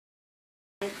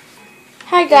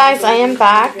Hi guys, I am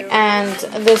back and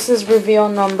this is reveal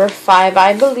number 5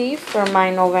 I believe for my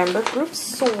November group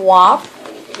swap.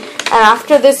 And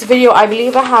after this video I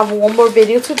believe I have one more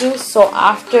video to do, so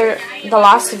after the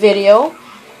last video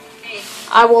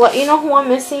I will let you know who I'm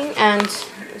missing, and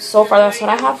so far that's what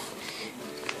I have.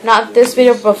 Not this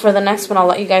video, but for the next one I'll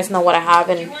let you guys know what I have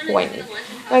and who I need.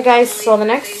 Alright guys, so the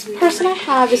next person I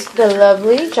have is the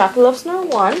lovely Jackie Loves Nerd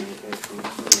 1.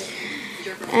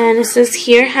 And it says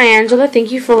here, "Hi Angela, thank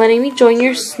you for letting me join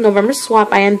your November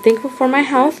swap. I am thankful for my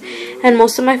health and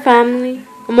most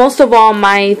of all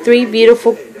my 3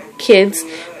 beautiful kids.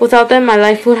 Without them, my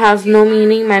life would have no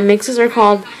meaning. My mixes are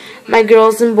called My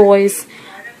Girls and Boys.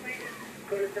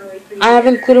 I have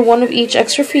included one of each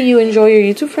extra for you. Enjoy, your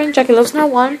YouTube friend, Jackie Loves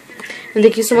Nerd 1. And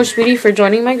thank you so much, sweetie, for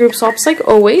joining my group swaps like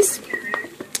always."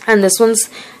 And this one's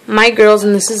My Girls,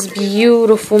 and this is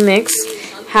beautiful mix.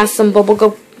 Has some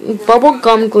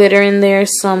bubblegum glitter in there,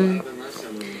 some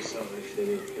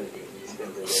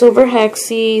silver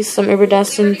hexy, some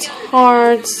iridescent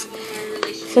hearts.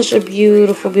 Such a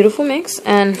beautiful mix.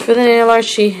 And for the nail art,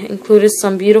 she included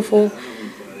some beautiful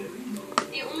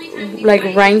like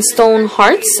rhinestone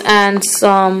hearts and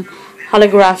some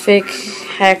holographic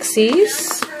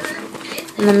hexies.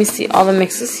 And let me see all the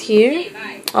mixes here.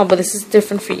 Oh, but this is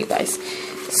different for you guys.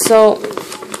 So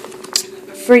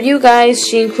for you guys,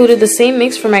 she included the same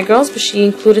mix for My Girls, but she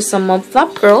included some Mud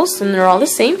Flap Girls, and they're all the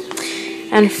same.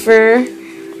 And for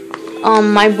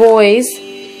My Boys,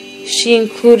 she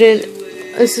included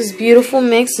this beautiful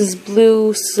mix. This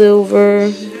blue,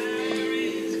 silver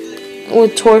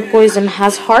with turquoise and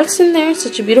has hearts in there.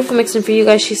 Such a beautiful mix. And for you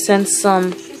guys, she sent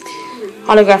some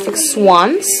holographic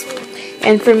swans.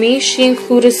 And for me, she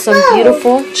included some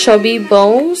beautiful chubby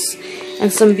bows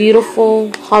and some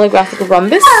beautiful holographic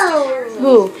rhombus.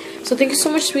 So thank you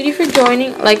so much, sweetie, for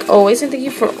joining like always, and thank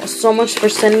you so much for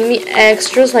sending me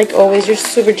extras like always. You're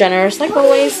super generous like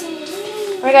always.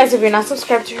 Alright guys, if you're not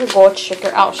subscribed to her, go check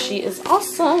her out. She is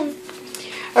awesome.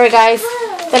 Alright guys,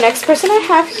 the next person I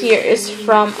have here is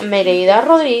from Merida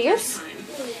Rodriguez,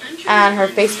 and her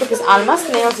Facebook is Almas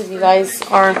Nails. If you guys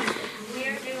are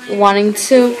wanting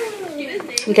to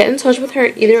get in touch with her,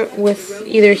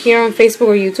 either here on Facebook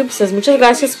or YouTube, says muchas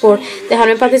gracias por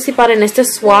dejarme participar en este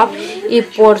swap y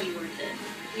por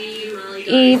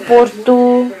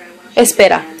tu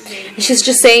espera. And she's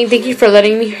just saying thank you for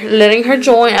letting her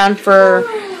join and for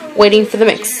waiting for the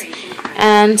mix.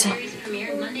 And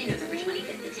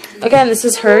again, this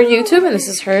is her YouTube and this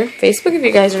is her Facebook. If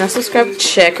you guys are not subscribed,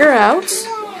 check her out.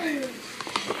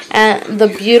 And the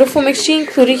beautiful mix she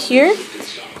included here.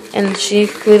 And she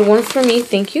included one for me.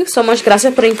 Thank you so much.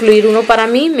 Gracias por incluir uno para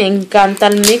mí. Me encanta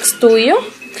el mix tuyo.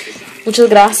 Muchas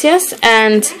gracias.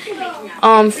 And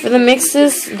for the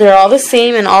mixes, they're all the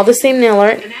same and all the same nail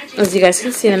art. As you guys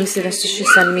can see, let me see. That's what she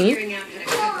sent me.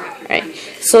 Alright.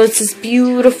 So it's this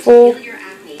beautiful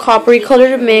coppery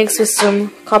colored mix with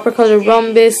some copper colored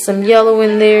rhombus, some yellow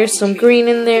in there, some green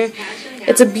in there.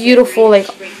 It's a beautiful like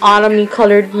autumny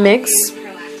colored mix.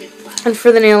 And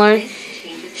for the nail art,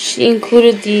 she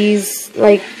included these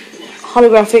like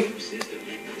holographic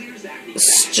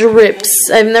strips.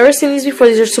 I've never seen these before.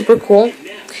 These are super cool.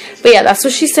 But yeah, that's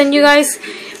what she sent you guys.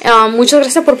 Muchas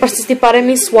gracias por participar en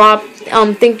mi swap.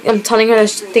 I'm telling her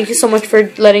thank you so much for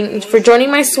joining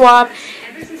my swap.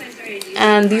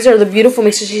 And these are the beautiful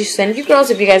mixes she sent you girls.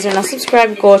 If you guys are not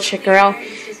subscribed, go check her out.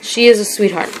 She is a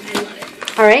sweetheart.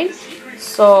 Alright,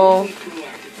 so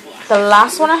the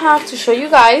last one I have to show you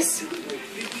guys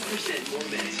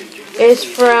is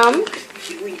from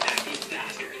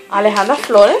Alejandra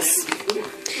Flores.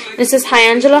 It says, "Hi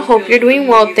Angela, hope you're doing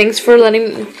well. Thanks for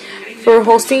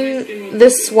hosting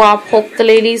this swap. Hope the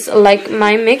ladies like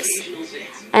my mix.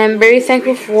 I am very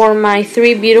thankful for my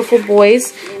 3 beautiful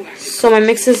boys, so my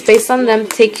mix is based on them.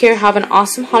 Take care. Have an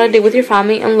awesome holiday with your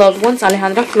family and loved ones,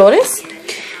 Alejandra Flores."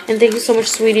 And thank you so much,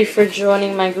 sweetie, for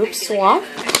joining my group swap.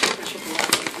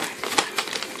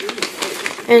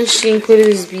 And she included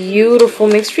this beautiful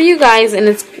mix for you guys, and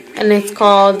it's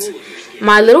called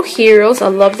My Little Heroes. I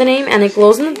love the name, and it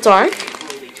glows in the dark.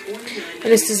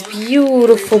 And it's this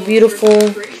beautiful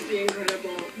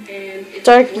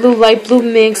dark blue, light blue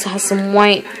mix. It has some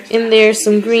white in there,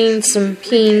 some green, some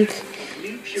pink,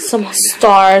 some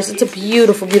stars. It's a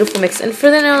beautiful mix. And for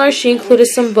the nail art, she included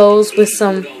some bows with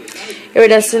some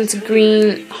iridescent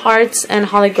green hearts and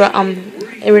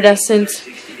iridescent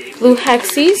blue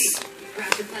hexies.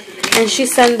 And she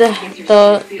sent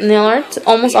the nail art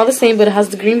almost all the same, but it has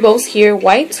the green bows here,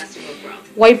 white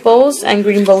bows, and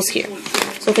green bows here.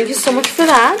 So thank you so much for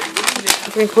that,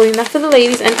 for including that for the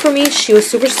ladies. And for me, she was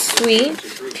super sweet,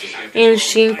 and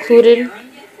she included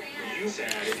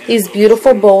these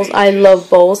beautiful bows. I love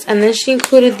bows. And then she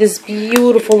included this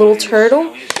beautiful little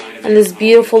turtle and this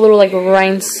beautiful little like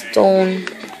rhinestone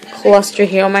cluster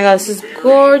here. Oh my god, this is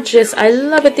gorgeous. I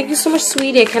love it. Thank you so much,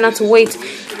 sweetie. I cannot wait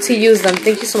to use them.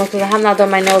 Thank you so much, because I have not done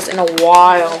my nails in a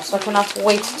while, so I cannot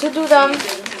wait to do them.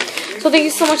 So thank you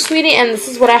so much, sweetie, and this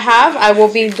is what I have. I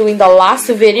will be doing the last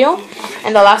video,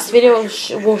 and the last video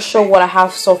will show what I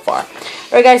have so far.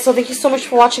 Alright guys, so thank you so much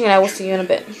for watching, and I will see you in a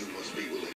bit.